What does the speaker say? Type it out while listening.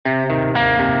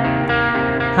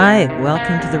Hi,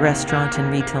 welcome to the Restaurant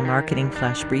and Retail Marketing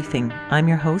Flash Briefing. I'm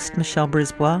your host, Michelle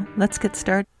Brisbois. Let's get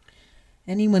started.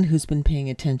 Anyone who's been paying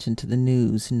attention to the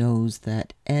news knows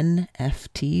that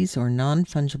NFTs, or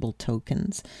non-fungible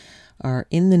tokens, are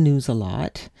in the news a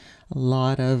lot. A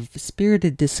lot of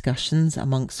spirited discussions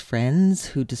amongst friends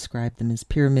who describe them as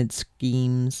pyramid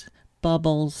schemes,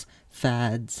 bubbles,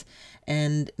 fads,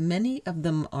 and many of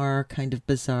them are kind of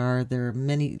bizarre. There are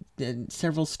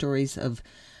several stories of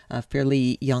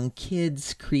fairly young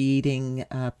kids creating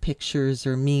pictures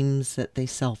or memes that they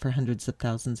sell for hundreds of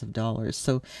thousands of dollars.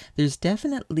 So there's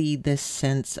definitely this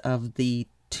sense of the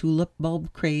tulip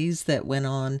bulb craze that went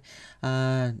on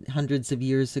hundreds of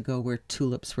years ago, where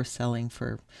tulips were selling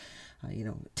for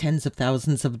tens of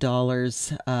thousands of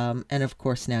dollars. And of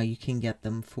course, now you can get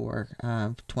them for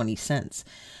 20 cents.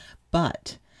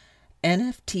 But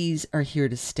NFTs are here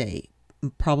to stay,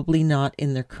 probably not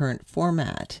in their current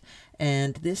format.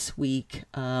 And this week,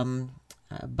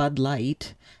 Bud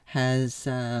Light has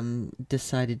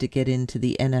decided to get into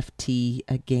the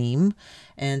NFT game.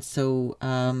 And so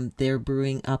they're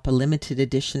brewing up a limited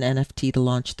edition NFT to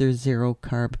launch their zero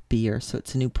carb beer. So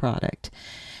it's a new product.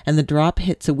 And the drop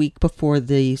hits a week before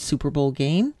the Super Bowl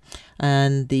game.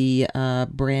 And the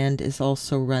brand is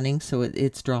also running, so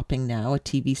it's dropping now, a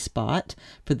TV spot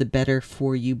for the Better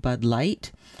For You Bud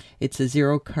Light. It's a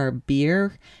zero-carb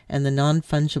beer, and the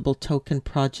non-fungible token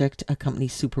project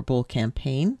accompanies Super Bowl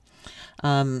campaign.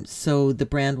 So the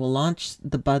brand will launch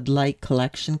the Bud Light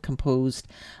collection, composed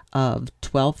of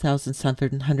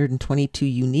 12,722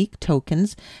 unique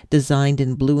tokens designed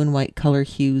in blue and white color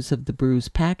hues of the brew's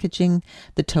packaging.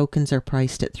 The tokens are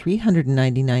priced at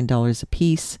 $399 a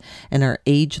piece and are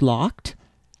age-locked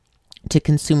to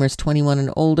consumers 21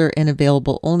 and older, and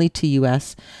available only to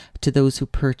U.S. to those who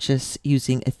purchase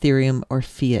using Ethereum or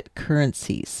fiat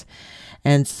currencies.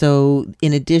 And so,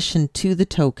 in addition to the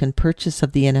token, purchase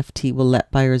of the NFT will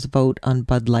let buyers vote on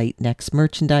Bud Light Next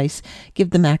merchandise, give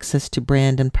them access to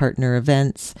brand and partner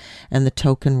events, and the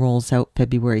token rolls out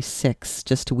February 6th,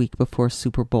 just a week before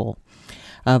Super Bowl.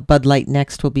 Bud Light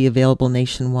Next will be available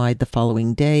nationwide the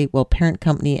following day, while parent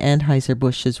company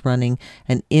Anheuser-Busch is running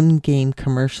an in-game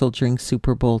commercial during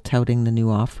Super Bowl touting the new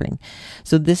offering.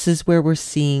 So this is where we're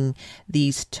seeing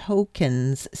these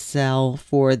tokens sell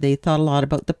for, they thought a lot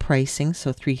about the pricing,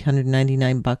 so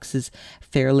 $399 is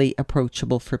fairly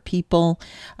approachable for people.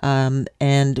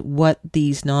 And what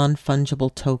these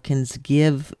non-fungible tokens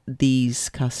give these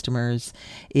customers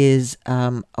is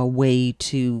a way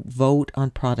to vote on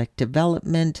product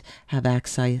development, have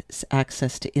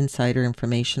access to insider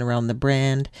information around the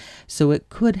brand. So it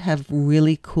could have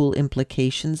really cool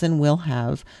implications, and will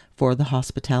have, for the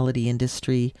hospitality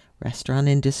industry, restaurant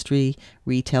industry,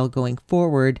 retail going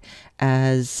forward,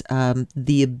 as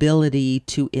the ability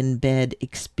to embed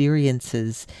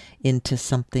experiences into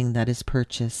something that is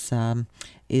purchased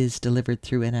is delivered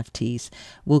through NFTs.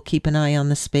 We'll keep an eye on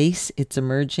the space. It's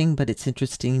emerging, but it's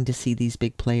interesting to see these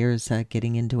big players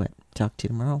getting into it. Talk to you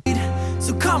tomorrow.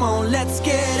 So come on, let's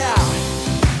get out.